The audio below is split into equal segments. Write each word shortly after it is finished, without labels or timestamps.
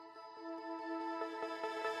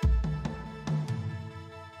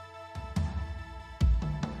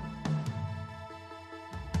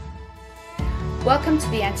Welcome to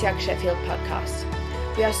the Antioch Sheffield podcast.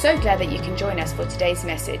 We are so glad that you can join us for today's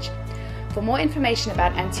message. For more information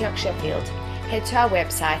about Antioch Sheffield, head to our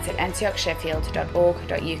website at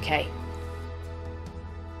antiochsheffield.org.uk.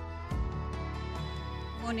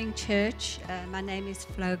 Morning, church. My name is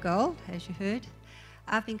Flo Gold, as you heard.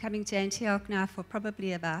 I've been coming to Antioch now for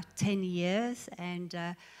probably about 10 years, and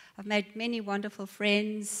I've made many wonderful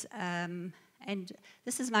friends, and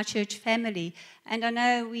this is my church family. And I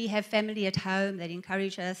know we have family at home that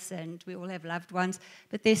encourage us, and we all have loved ones,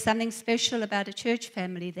 but there's something special about a church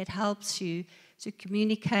family that helps you to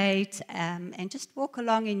communicate and just walk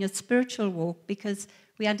along in your spiritual walk, because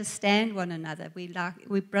we understand one another.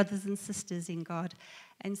 We're brothers and sisters in God.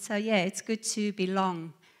 And so, it's good to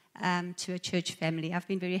belong to a church family. I've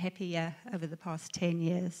been very happy over the past 10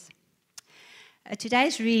 years.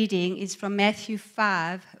 Today's reading is from Matthew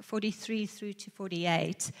 5, 43 through to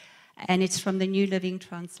 48, and it's from the New Living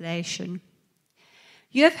Translation.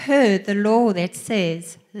 You have heard the law that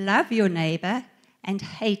says, love your neighbor and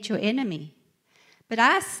hate your enemy. But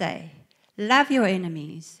I say, love your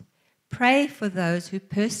enemies, pray for those who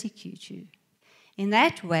persecute you. In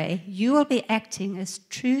that way, you will be acting as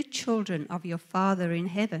true children of your Father in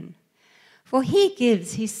heaven. For he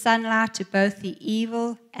gives his sunlight to both the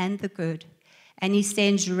evil and the good, and he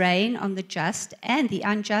sends rain on the just and the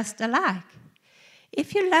unjust alike.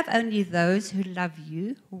 If you love only those who love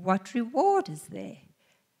you, what reward is there?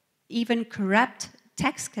 Even corrupt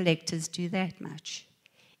tax collectors do that much.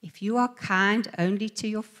 If you are kind only to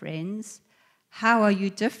your friends, how are you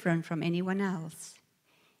different from anyone else?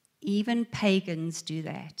 Even pagans do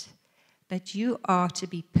that. But you are to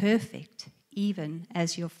be perfect, even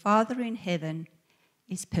as your Father in heaven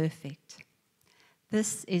is perfect.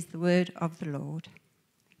 This is the word of the Lord.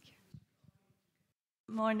 Thank you.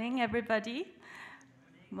 Morning, everybody.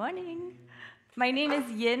 Morning. My name is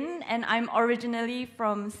Yin, and I'm originally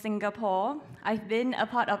from Singapore. I've been a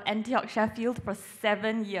part of Antioch Sheffield for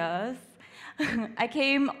 7 years. I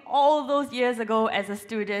came all those years ago as a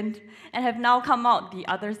student and have now come out the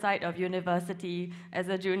other side of university as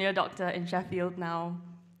a junior doctor in Sheffield now.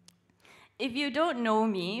 If you don't know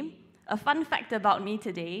me, a fun fact about me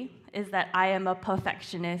today is that I am a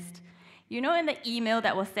perfectionist. You know, in the email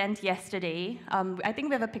that was sent yesterday, I think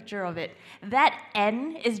we have a picture of it. That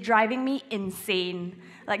N is driving me insane.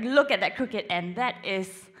 Like, look at that crooked N. That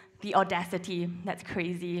is the audacity. That's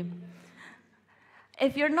crazy.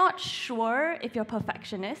 If you're not sure if you're a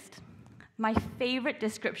perfectionist, my favorite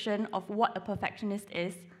description of what a perfectionist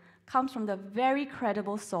is comes from the very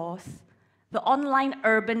credible source, the online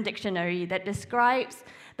Urban Dictionary, that describes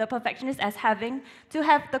the perfectionist as having to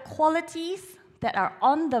have the qualities that are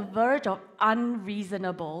on the verge of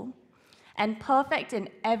unreasonable and perfect in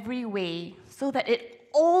every way, so that it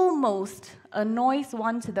almost annoys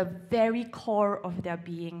one to the very core of their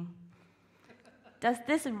being. Does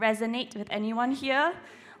this resonate with anyone here?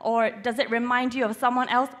 Or does it remind you of someone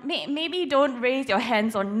else? Maybe don't raise your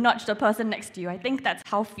hands or nudge the person next to you. I think that's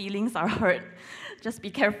how feelings are hurt. Just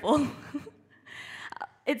be careful.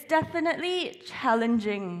 It's definitely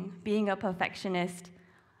challenging being a perfectionist,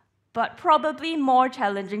 but probably more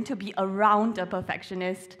challenging to be around a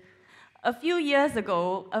perfectionist. A few years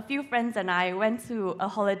ago, a few friends and I went to a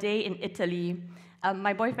holiday in Italy.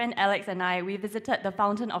 My boyfriend Alex and I, we visited the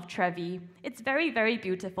Fountain of Trevi. It's very, very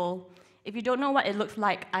beautiful. If you don't know what it looks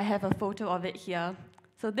like, I have a photo of it here.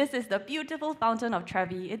 So this is the beautiful Fountain of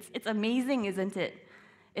Trevi. It's amazing, isn't it?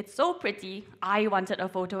 It's so pretty, I wanted a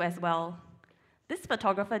photo as well. This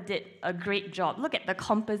photographer did a great job. Look at the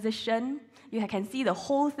composition. You can see the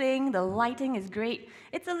whole thing. The lighting is great.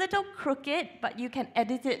 It's a little crooked, but you can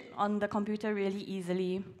edit it on the computer really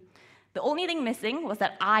easily. The only thing missing was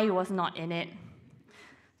that I was not in it.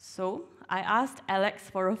 So I asked Alex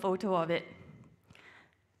for a photo of it.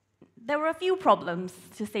 There were a few problems,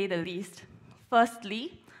 to say the least.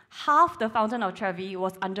 Firstly, half the Fountain of Trevi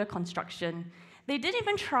was under construction. They didn't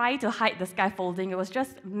even try to hide the scaffolding. It was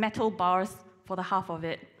just metal bars for the half of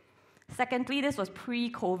it. Secondly, this was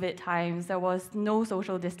pre-COVID times. There was no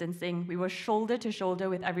social distancing. We were shoulder to shoulder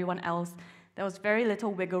with everyone else. There was very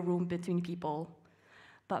little wiggle room between people.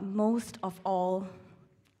 But most of all,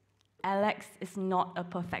 Alex is not a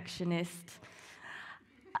perfectionist.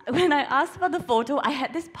 When I asked for the photo, I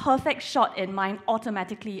had this perfect shot in mind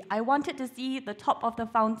automatically. I wanted to see the top of the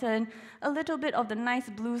fountain, a little bit of the nice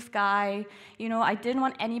blue sky. I didn't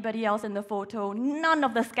want anybody else in the photo, none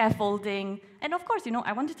of the scaffolding. And of course,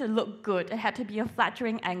 I wanted to look good. It had to be a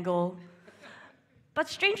flattering angle. But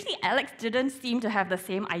strangely, Alex didn't seem to have the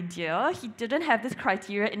same idea. He didn't have this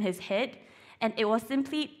criteria in his head. and it was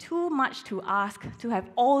simply too much to ask to have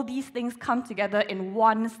all these things come together in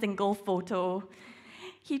one single photo.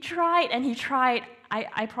 He tried and he tried.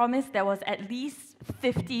 I promise there was at least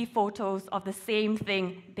 50 photos of the same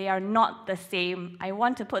thing. They are not the same. I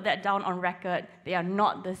want to put that down on record. They are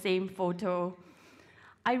not the same photo.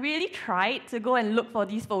 I really tried to go and look for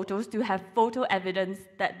these photos to have photo evidence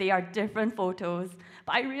that they are different photos,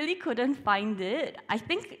 but I really couldn't find it. I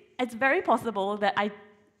think it's very possible that I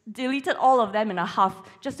deleted all of them in a huff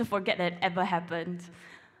just to forget that it ever happened.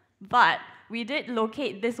 But we did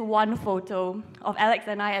locate this one photo of Alex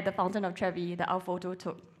and I at the Fountain of Trevi that our photo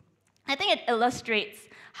took. I think it illustrates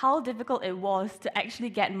how difficult it was to actually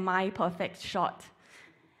get my perfect shot.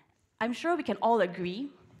 I'm sure we can all agree,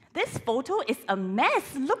 this photo is a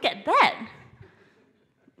mess. Look at that.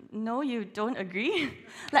 No, you don't agree?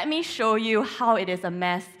 Let me show you how it is a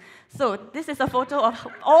mess. So this is a photo of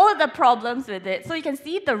all the problems with it. So you can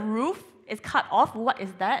see the roof is cut off. What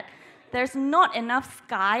is that? There's not enough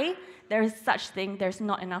sky. There is such thing. There's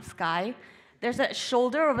not enough sky. There's a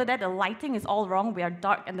shoulder over there. The lighting is all wrong. We are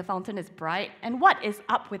dark and the fountain is bright. And what is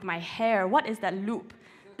up with my hair? What is that loop?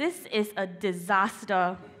 This is a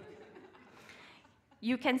disaster.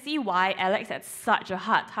 You can see why Alex had such a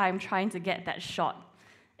hard time trying to get that shot.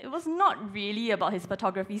 It was not really about his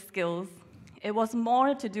photography skills. It was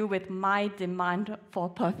more to do with my demand for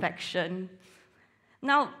perfection.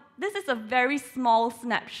 Now, this is a very small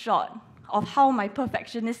snapshot of how my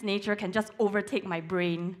perfectionist nature can just overtake my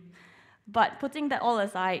brain. But putting that all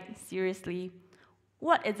aside, seriously,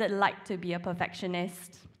 what is it like to be a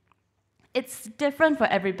perfectionist? It's different for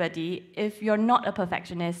everybody. If you're not a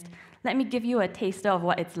perfectionist, let me give you a taster of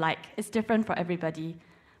what it's like. It's different for everybody.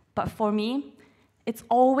 But for me, it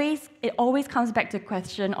always comes back to the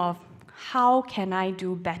question of, how can I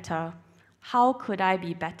do better? How could I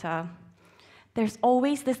be better? There's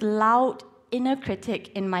always this loud inner critic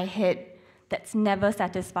in my head that's never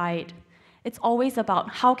satisfied. It's always about,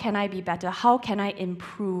 how can I be better? How can I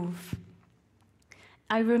improve?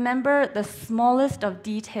 I remember the smallest of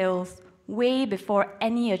details way before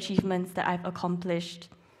any achievements that I've accomplished.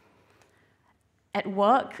 At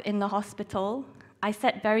work, in the hospital, I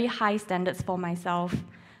set very high standards for myself.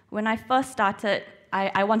 When I first started,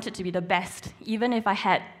 I wanted to be the best, even if I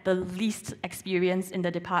had the least experience in the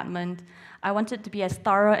department. I wanted to be as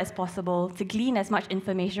thorough as possible, to glean as much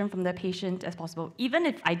information from the patient as possible, even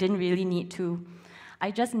if I didn't really need to.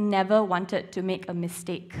 I just never wanted to make a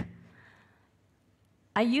mistake.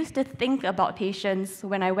 I used to think about patients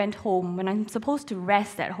when I went home, when I'm supposed to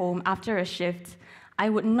rest at home after a shift. I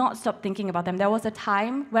would not stop thinking about them. There was a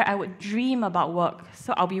time where I would dream about work.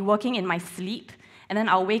 So I'll be working in my sleep, and then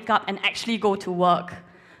I'll wake up and actually go to work.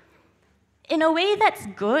 In a way, that's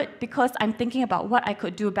good because I'm thinking about what I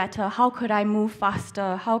could do better. How could I move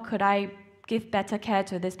faster? How could I give better care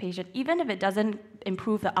to this patient, even if it doesn't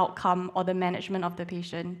improve the outcome or the management of the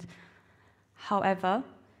patient? However,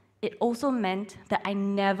 it also meant that I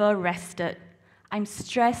never rested. I'm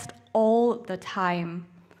stressed all the time.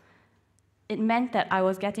 It meant that I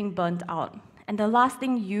was getting burnt out. And the last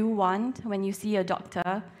thing you want when you see a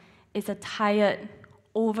doctor is a tired,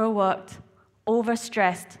 overworked,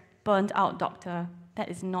 overstressed, burnt out doctor. That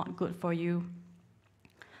is not good for you.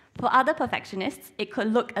 For other perfectionists, it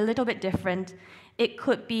could look a little bit different. It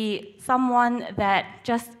could be someone that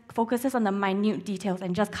just focuses on the minute details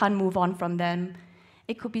and just can't move on from them.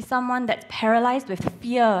 It could be someone that's paralyzed with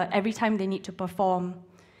fear every time they need to perform.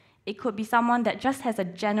 It could be someone that just has a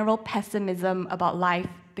general pessimism about life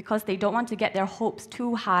because they don't want to get their hopes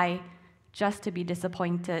too high just to be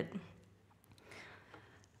disappointed.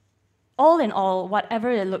 All in all,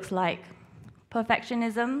 whatever it looks like,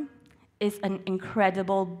 perfectionism is an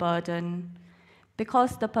incredible burden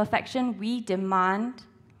because the perfection we demand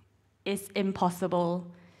is impossible.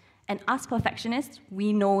 And us perfectionists,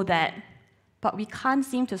 we know that, but we can't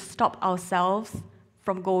seem to stop ourselves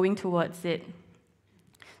from going towards it.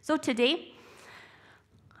 So today,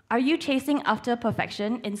 are you chasing after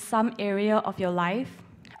perfection in some area of your life?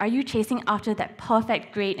 Are you chasing after that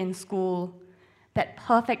perfect grade in school, that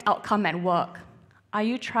perfect outcome at work? Are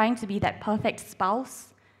you trying to be that perfect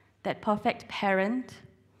spouse, that perfect parent?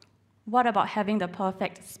 What about having the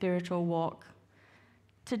perfect spiritual walk?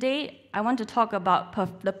 Today, I want to talk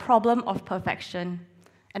about the problem of perfection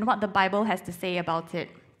and what the Bible has to say about it.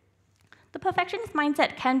 The perfectionist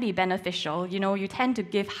mindset can be beneficial. You tend to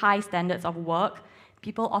give high standards of work.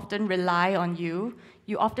 People often rely on you.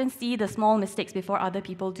 You often see the small mistakes before other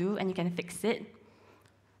people do, and you can fix it.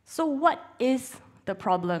 So what is the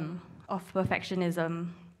problem of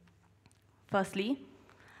perfectionism? Firstly,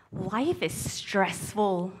 life is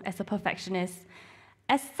stressful as a perfectionist.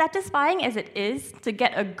 As satisfying as it is to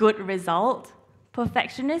get a good result,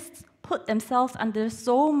 perfectionists put themselves under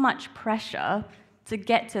so much pressure to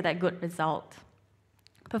get to that good result.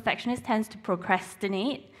 Perfectionists tend to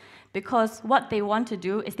procrastinate because what they want to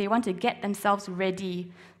do is they want to get themselves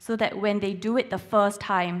ready so that when they do it the first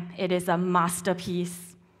time, it is a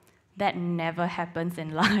masterpiece. That never happens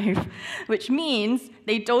in life, which means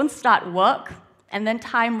they don't start work, and then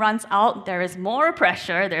time runs out, there is more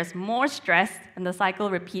pressure, there's more stress, and the cycle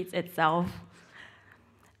repeats itself.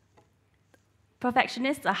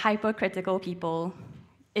 Perfectionists are hypercritical people.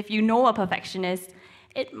 If you know a perfectionist,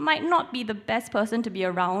 it might not be the best person to be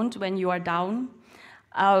around when you are down.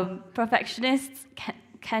 Perfectionists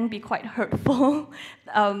can be quite hurtful.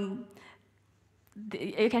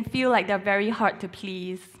 You can feel like they're very hard to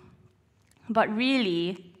please. But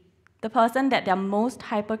really, the person that they're most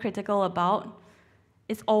hypercritical about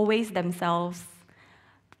is always themselves.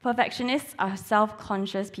 Perfectionists are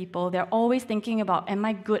self-conscious people. They're always thinking about, am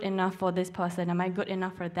I good enough for this person? Am I good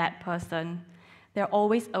enough for that person? They're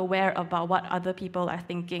always aware about what other people are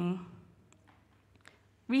thinking.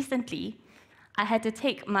 Recently, I had to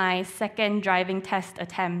take my second driving test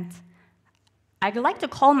attempt. I'd like to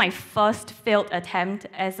call my first failed attempt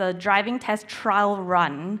as a driving test trial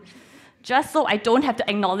run, just so I don't have to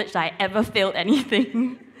acknowledge that I ever failed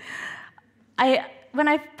anything. When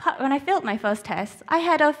I failed my first test, I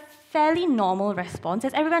had a fairly normal response,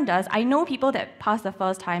 as everyone does. I know people that passed the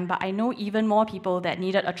first time, but I know even more people that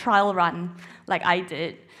needed a trial run, like I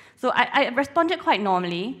did. So I responded quite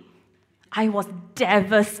normally. I was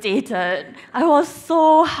devastated. I was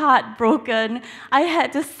so heartbroken. I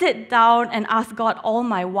had to sit down and ask God all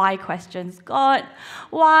my why questions. God,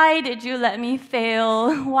 why did you let me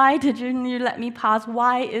fail? Why did you let me pass?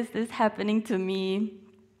 Why is this happening to me?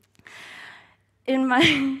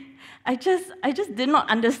 I just did not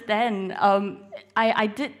understand. I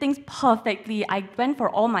did things perfectly. I went for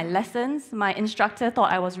all my lessons. My instructor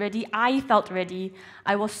thought I was ready. I felt ready.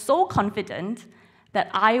 I was so confident that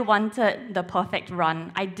I wanted the perfect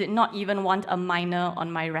run. I did not even want a minor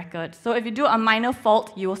on my record. So if you do a minor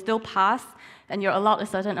fault, you will still pass, and you're allowed a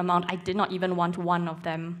certain amount. I did not even want one of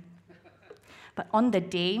them. But on the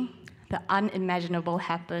day, the unimaginable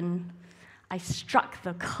happened. I struck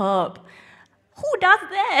the curb. Who does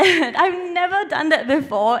that? I've never done that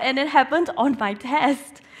before, and it happened on my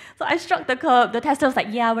test. So I struck the curb. The tester was like,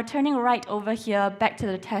 yeah, we're turning right over here, back to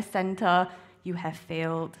the test center. You have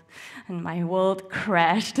failed. And my world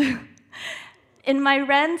crashed. In my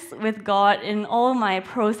rants with God, in all my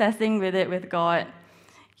processing with God,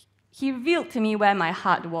 He revealed to me where my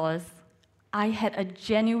heart was. I had a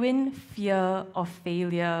genuine fear of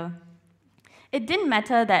failure. It didn't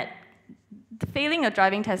matter that failing a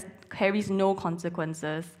driving test carries no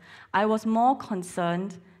consequences. I was more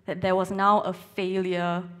concerned that there was now a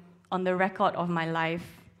failure on the record of my life.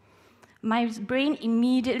 My brain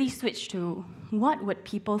immediately switched to, what would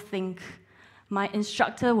people think? My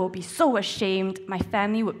instructor will be so ashamed, my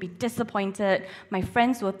family would be disappointed, my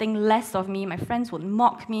friends will think less of me, my friends would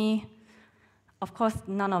mock me. Of course,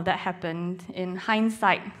 none of that happened. In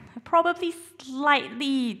hindsight, probably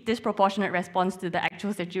slightly disproportionate response to the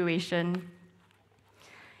actual situation.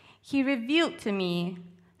 He revealed to me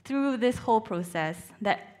through this whole process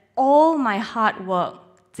that all my hard work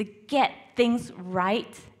to get things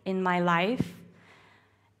right in my life,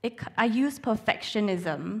 I used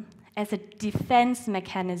perfectionism as a defense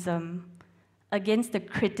mechanism against the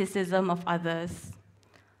criticism of others.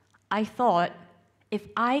 I thought, if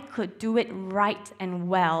I could do it right and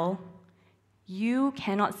well, you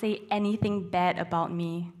cannot say anything bad about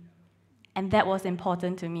me. And that was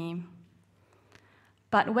important to me.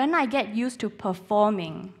 But when I get used to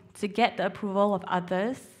performing to get the approval of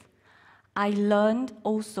others, I learned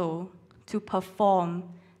also to perform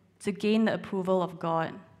to gain the approval of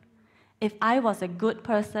God. If I was a good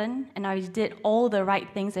person and I did all the right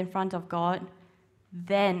things in front of God,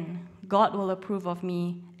 then God will approve of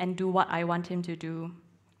me and do what I want Him to do.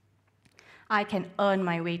 I can earn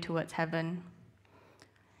my way towards heaven.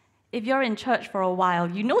 If you're in church for a while,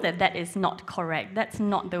 you know that that is not correct. That's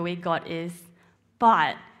not the way God is.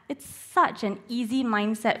 But it's such an easy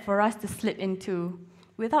mindset for us to slip into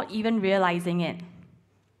without even realizing it.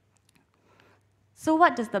 So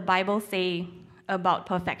what does the Bible say about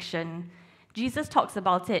perfection? Jesus talks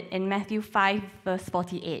about it in Matthew 5, verse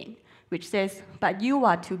 48, which says, "But you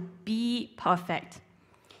are to be perfect,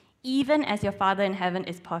 even as your Father in heaven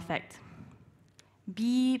is perfect."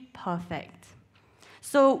 Be perfect.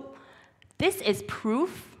 So this is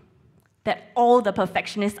proof that all the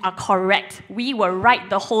perfectionists are correct. We were right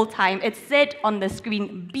the whole time. It said on the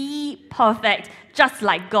screen, be perfect, just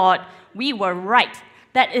like God. We were right.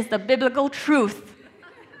 That is the biblical truth.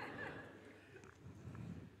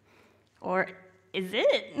 Or is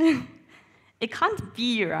it? It can't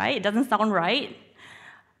be, right? It doesn't sound right.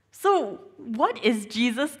 So, what is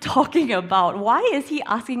Jesus talking about? Why is he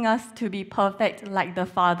asking us to be perfect like the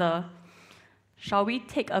Father? Shall we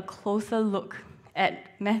take a closer look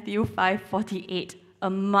at Matthew 5:48? A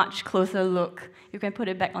much closer look. You can put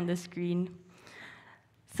it back on the screen.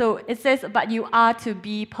 So it says, "But you are to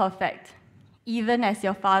be perfect, even as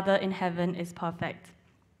your Father in heaven is perfect."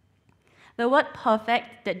 The word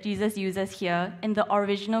perfect that Jesus uses here, in the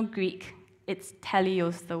original Greek, it's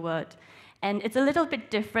teleos, the word. And it's a little bit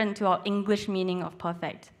different to our English meaning of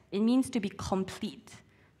perfect. It means to be complete,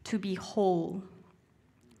 to be whole.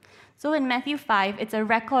 So in Matthew 5, it's a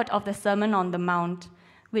record of the Sermon on the Mount,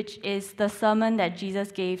 which is the sermon that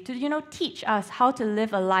Jesus gave to, teach us how to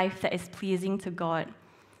live a life that is pleasing to God.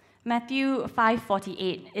 Matthew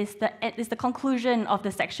 5:48 is the conclusion of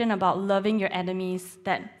the section about loving your enemies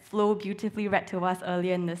that Flo beautifully read to us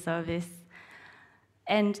earlier in the service.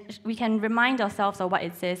 And we can remind ourselves of what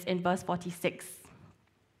it says in verse 46.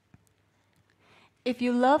 "If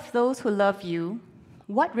you love those who love you,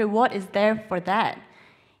 what reward is there for that?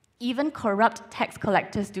 Even corrupt tax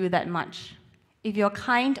collectors do that much. If you're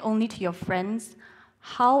kind only to your friends,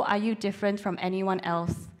 how are you different from anyone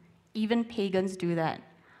else? Even pagans do that.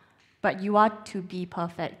 But you are to be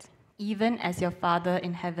perfect, even as your Father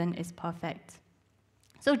in heaven is perfect."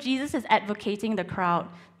 So Jesus is advocating the crowd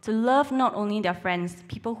to love not only their friends,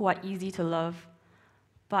 people who are easy to love,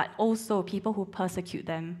 but also people who persecute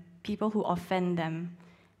them, people who offend them,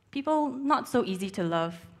 people not so easy to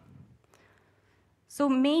love. So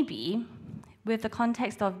maybe, with the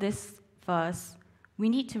context of this verse, we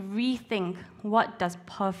need to rethink, what does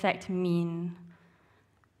perfect mean?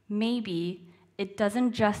 Maybe it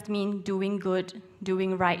doesn't just mean doing good,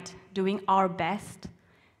 doing right, doing our best.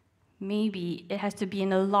 Maybe it has to be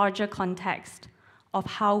in a larger context of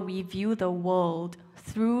how we view the world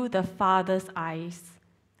through the Father's eyes,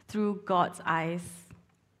 through God's eyes.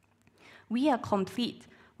 We are complete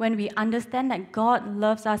when we understand that God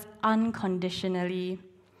loves us unconditionally,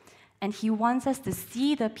 and He wants us to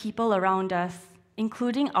see the people around us,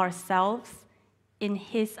 including ourselves, in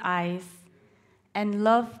His eyes, and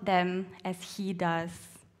love them as He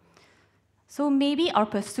does. So maybe our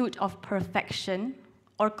pursuit of perfection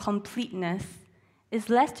or completeness is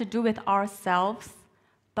less to do with ourselves,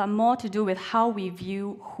 but more to do with how we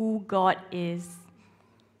view who God is.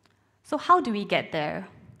 So how do we get there?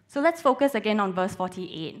 So let's focus again on verse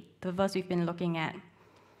 48, the verse we've been looking at.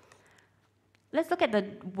 Let's look at the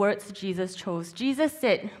words Jesus chose. Jesus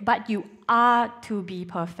said, "But you are to be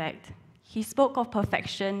perfect." He spoke of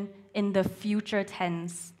perfection in the future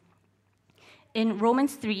tense. In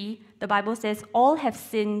Romans 3, the Bible says, "All have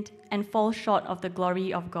sinned and fall short of the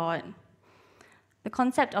glory of God." The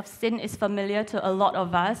concept of sin is familiar to a lot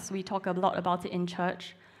of us. We talk a lot about it in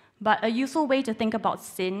church. But a useful way to think about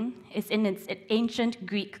sin is in its ancient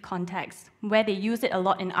Greek context, where they use it a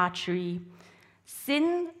lot in archery.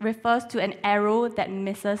 Sin refers to an arrow that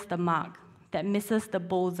misses the mark, that misses the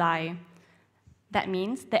bullseye. That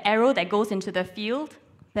means the arrow that goes into the field,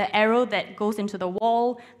 the arrow that goes into the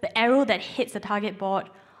wall, the arrow that hits the target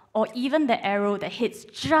board, or even the arrow that hits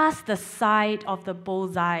just the side of the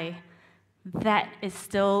bullseye, that is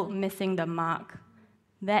still missing the mark.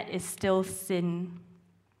 That is still sin.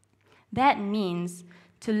 That means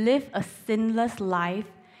to live a sinless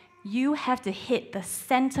life, you have to hit the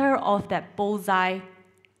center of that bullseye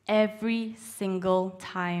every single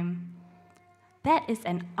time. That is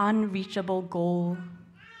an unreachable goal.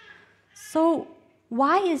 So,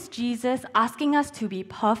 why is Jesus asking us to be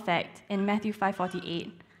perfect in Matthew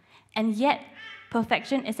 5:48? And yet,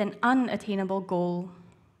 perfection is an unattainable goal.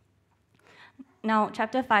 Now,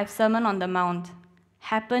 chapter 5, Sermon on the Mount,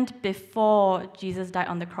 happened before Jesus died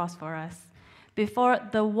on the cross for us. Before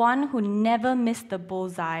the one who never missed the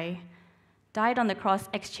bullseye died on the cross,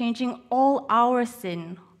 exchanging all our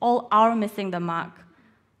sin, all our missing the mark,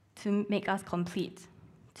 to make us complete,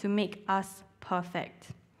 to make us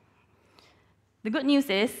perfect. The good news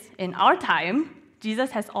is, in our time,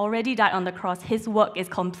 Jesus has already died on the cross. His work is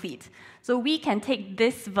complete. So we can take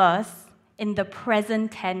this verse in the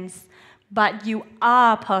present tense, "But you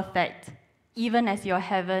are perfect, even as your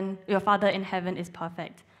Father in heaven is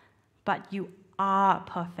perfect." But you are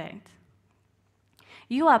perfect.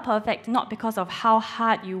 You are perfect not because of how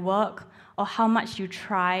hard you work or how much you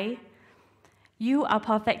try. You are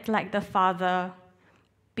perfect like the Father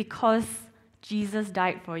because Jesus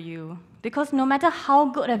died for you. Because no matter how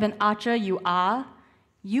good of an archer you are,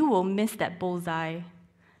 you will miss that bullseye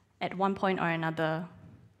at one point or another.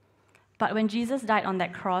 But when Jesus died on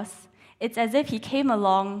that cross, it's as if he came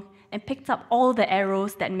along and picked up all the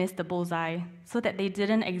arrows that missed the bullseye so that they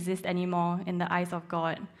didn't exist anymore in the eyes of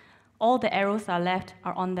God. All the arrows that are left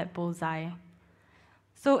are on that bullseye.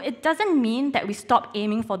 So it doesn't mean that we stop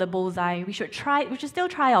aiming for the bullseye. We should still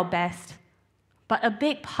try our best. But a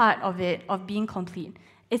big part of it, of being complete,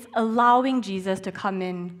 is allowing Jesus to come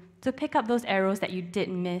in, to pick up those arrows that you did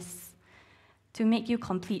miss, to make you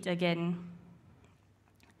complete again.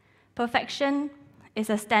 Perfection is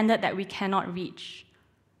a standard that we cannot reach,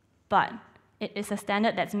 but it is a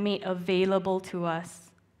standard that's made available to us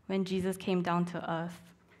when Jesus came down to earth.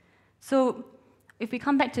 So if we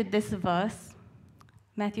come back to this verse,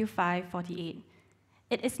 Matthew 5:48,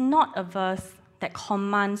 it is not a verse that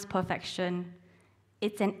commands perfection.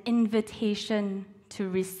 It's an invitation to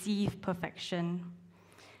receive perfection.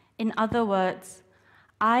 In other words,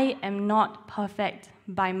 I am not perfect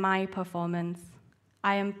by my performance.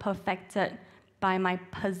 I am perfected by my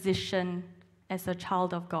position as a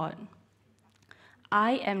child of God.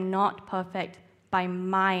 I am not perfect by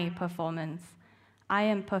my performance. I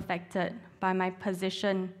am perfected by my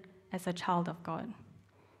position as a child of God.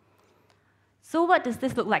 So what does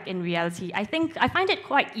this look like in reality? I find it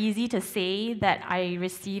quite easy to say that I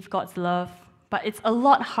receive God's love, but it's a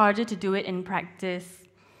lot harder to do it in practice.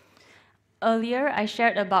 Earlier, I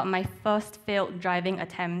shared about my first failed driving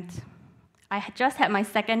attempt. I had just had my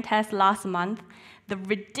second test last month. The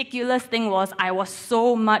ridiculous thing was I was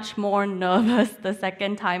so much more nervous the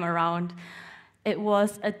second time around. It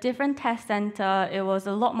was a different test center. It was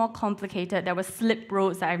a lot more complicated. There were slip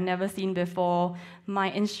roads that I've never seen before.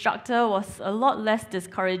 My instructor was a lot less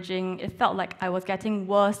discouraging. It felt like I was getting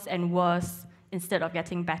worse and worse instead of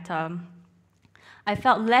getting better. I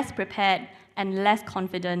felt less prepared and less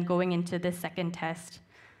confident going into this second test.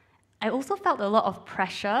 I also felt a lot of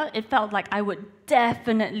pressure. It felt like I would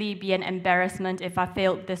definitely be an embarrassment if I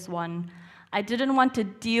failed this one. I didn't want to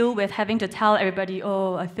deal with having to tell everybody,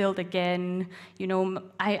 oh, I failed again. You know,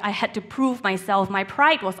 I had to prove myself. My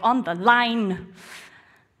pride was on the line.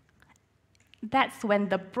 That's when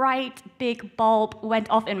the bright, big bulb went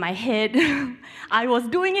off in my head. I was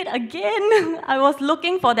doing it again. I was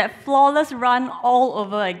looking for that flawless run all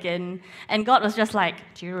over again. And God was just like,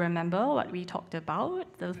 do you remember what we talked about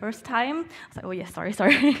the first time? I was like, oh, yes,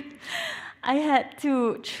 sorry. I had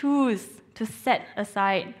to choose to set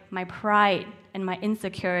aside my pride and my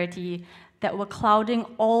insecurity that were clouding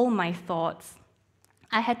all my thoughts.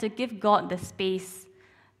 I had to give God the space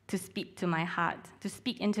to speak to my heart, to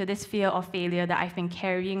speak into this fear of failure that I've been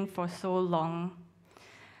carrying for so long.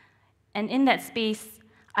 And in that space,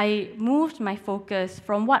 I moved my focus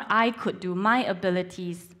from what I could do, my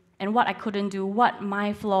abilities, and what I couldn't do, what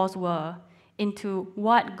my flaws were, into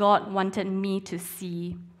what God wanted me to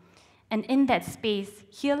see. And in that space,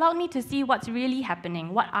 He allowed me to see what's really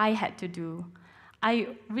happening, what I had to do. I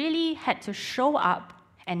really had to show up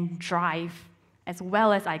and drive as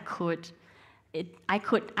well as I could.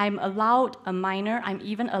 I'm allowed a minor, I'm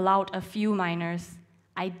even allowed a few minors.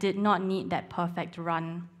 I did not need that perfect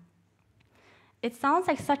run. It sounds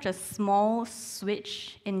like such a small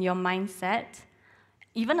switch in your mindset,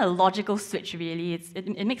 even a logical switch really.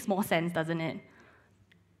 It makes more sense, doesn't it?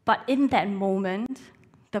 But in that moment,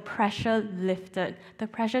 the pressure lifted, the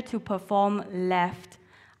pressure to perform left.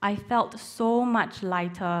 I felt so much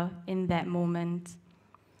lighter in that moment.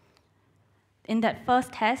 In that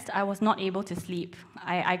first test, I was not able to sleep.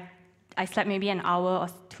 I slept maybe an hour or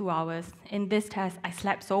 2 hours. In this test, I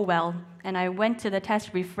slept so well, and I went to the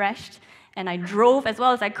test refreshed, and I drove as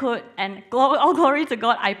well as I could, and all glory to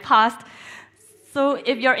God, I passed. So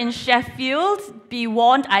if you're in Sheffield, be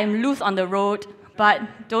warned, I'm loose on the road,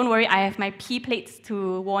 but don't worry, I have my P plates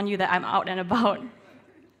to warn you that I'm out and about.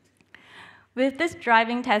 With this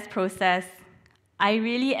driving test process, I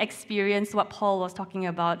really experienced what Paul was talking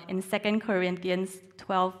about in 2 Corinthians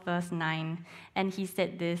 12, verse 9. And he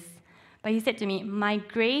said this, but he said to me, "My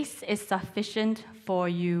grace is sufficient for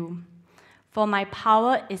you, for my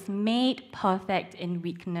power is made perfect in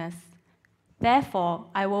weakness. Therefore,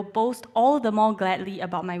 I will boast all the more gladly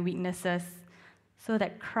about my weaknesses, so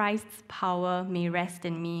that Christ's power may rest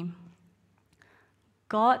in me."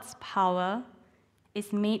 God's power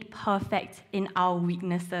is made perfect in our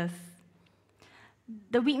weaknesses.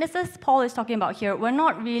 The weaknesses Paul is talking about here, we're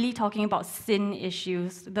not really talking about sin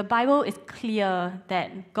issues. The Bible is clear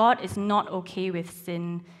that God is not okay with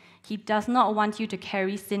sin. He does not want you to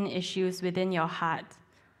carry sin issues within your heart.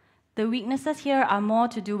 The weaknesses here are more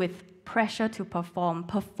to do with pressure to perform,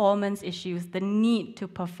 performance issues, the need to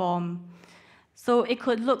perform. So what it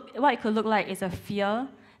could look like is a fear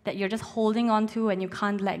that you're just holding on to and you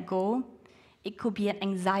can't let go. It could be an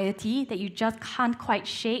anxiety that you just can't quite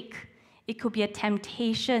shake. It could be a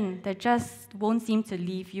temptation that just won't seem to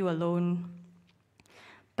leave you alone.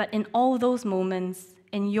 But in all those moments,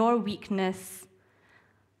 in your weakness,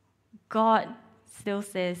 God still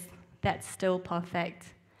says, that's still perfect.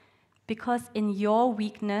 Because in your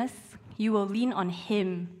weakness, you will lean on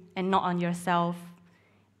Him and not on yourself.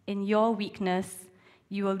 In your weakness,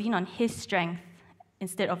 you will lean on His strength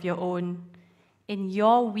instead of your own. In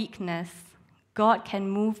your weakness, God can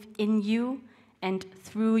move in you and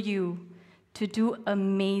through you to do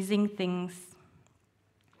amazing things.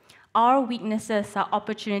 Our weaknesses are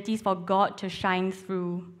opportunities for God to shine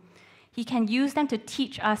through. He can use them to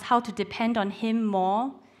teach us how to depend on Him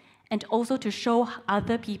more and also to show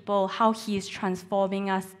other people how He is transforming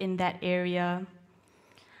us in that area.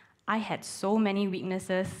 I had so many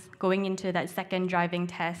weaknesses going into that second driving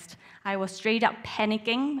test. I was straight up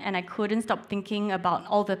panicking, and I couldn't stop thinking about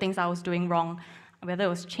all the things I was doing wrong. Whether it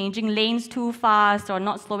was changing lanes too fast or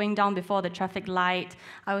not slowing down before the traffic light,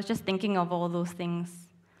 I was just thinking of all those things.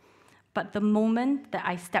 But the moment that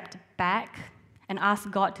I stepped back and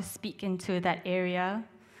asked God to speak into that area,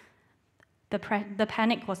 the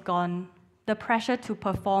panic was gone. The pressure to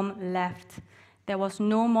perform left. There was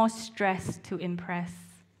no more stress to impress.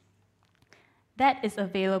 That is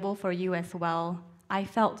available for you as well. I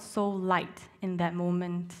felt so light in that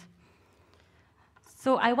moment.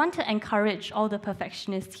 So I want to encourage all the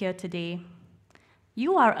perfectionists here today.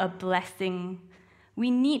 You are a blessing. We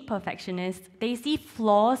need perfectionists. They see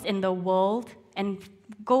flaws in the world and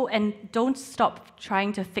go and don't stop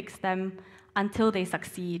trying to fix them until they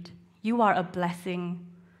succeed. You are a blessing.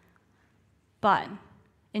 But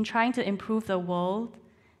in trying to improve the world,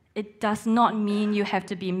 it does not mean you have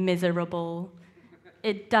to be miserable.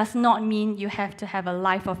 It does not mean you have to have a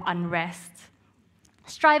life of unrest.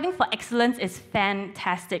 Striving for excellence is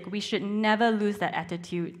fantastic. We should never lose that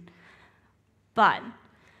attitude. But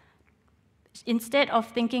instead of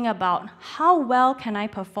thinking about how well can I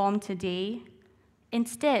perform today,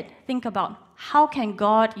 instead think about how can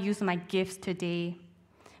God use my gifts today?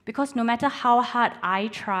 Because no matter how hard I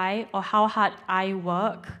try or how hard I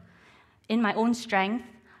work in my own strength,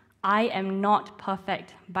 I am not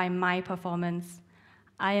perfect by my performance.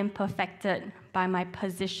 I am perfected by my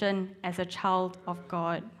position as a child of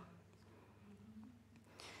God.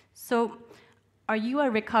 So, are you a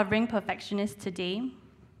recovering perfectionist today?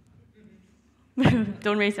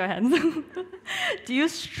 Don't raise your hands. Do you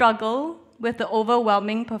struggle with the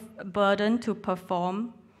overwhelming burden to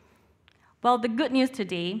perform? Well, the good news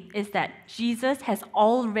today is that Jesus has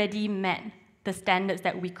already met the standards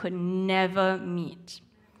that we could never meet.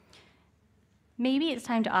 Maybe it's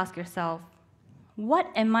time to ask yourself,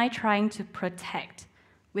 what am I trying to protect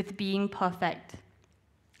with being perfect?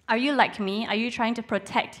 Are you like me? Are you trying to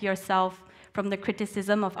protect yourself from the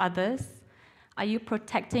criticism of others? Are you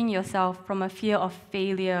protecting yourself from a fear of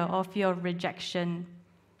failure or fear of rejection?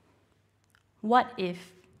 What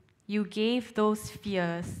if you gave those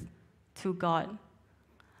fears to God?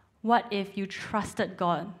 What if you trusted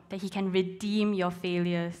God that He can redeem your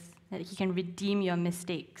failures, that He can redeem your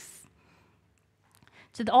mistakes?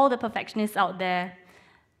 To all the perfectionists out there,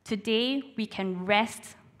 today we can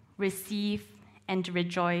rest, receive, and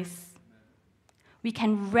rejoice. We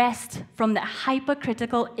can rest from that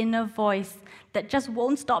hypercritical inner voice that just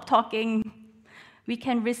won't stop talking. We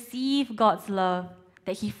can receive God's love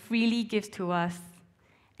that He freely gives to us.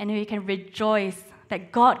 And we can rejoice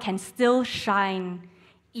that God can still shine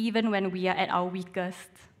even when we are at our weakest.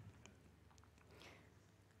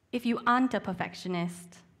 If you aren't a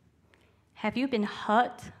perfectionist, have you been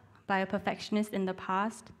hurt by a perfectionist in the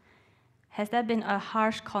past? Has there been a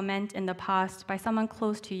harsh comment in the past by someone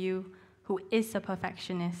close to you who is a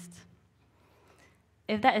perfectionist?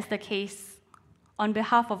 If that is the case, on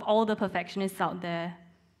behalf of all the perfectionists out there,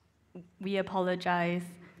 we apologize.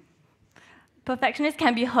 Perfectionist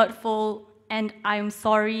can be hurtful, and I'm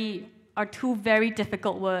sorry are two very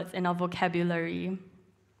difficult words in our vocabulary.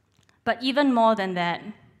 But even more than that,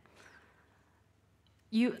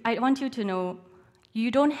 I want you to know,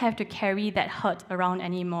 you don't have to carry that hurt around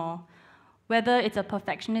anymore. Whether it's a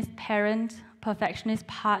perfectionist parent, perfectionist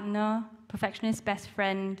partner, perfectionist best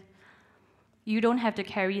friend, you don't have to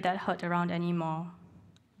carry that hurt around anymore.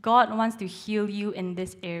 God wants to heal you in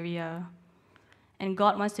this area, and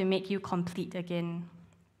God wants to make you complete again.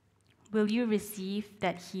 Will you receive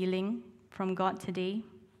that healing from God today?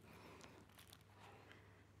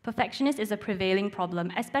 Perfectionism is a prevailing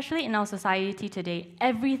problem, especially in our society today.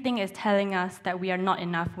 Everything is telling us that we are not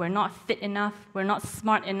enough, we're not fit enough, we're not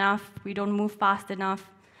smart enough, we don't move fast enough.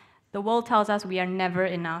 The world tells us we are never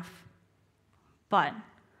enough. But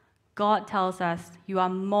God tells us, you are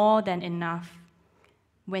more than enough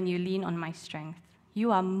when you lean on my strength.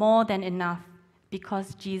 You are more than enough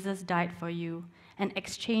because Jesus died for you and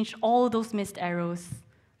exchanged all those missed arrows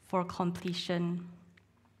for completion.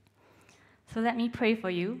 So let me pray for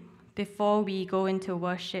you before we go into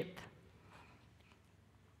worship.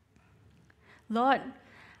 Lord,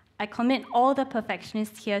 I commit all the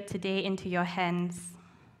perfectionists here today into your hands.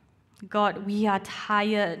 God, we are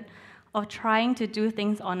tired of trying to do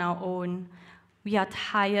things on our own. We are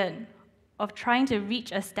tired of trying to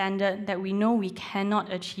reach a standard that we know we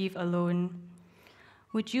cannot achieve alone.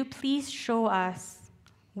 Would you please show us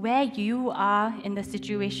where you are in the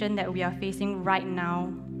situation that we are facing right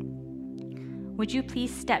now? Would you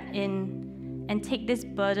please step in and take this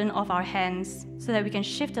burden off our hands so that we can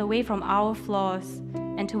shift away from our flaws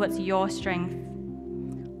and towards your strength?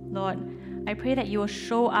 Lord, I pray that you will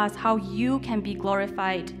show us how you can be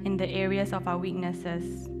glorified in the areas of our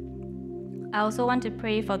weaknesses. I also want to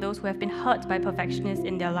pray for those who have been hurt by perfectionists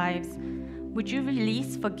in their lives. Would you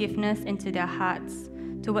release forgiveness into their hearts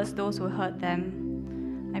towards those who hurt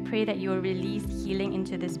them? I pray that you will release healing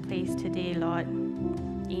into this place today, Lord.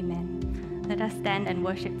 Amen. Let us stand and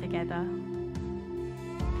worship together.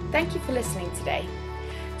 Thank you for listening today.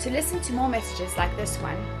 To listen to more messages like this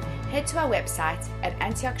one, head to our website at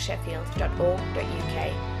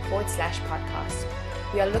antiochsheffield.org.uk/podcast.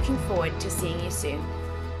 We are looking forward to seeing you soon.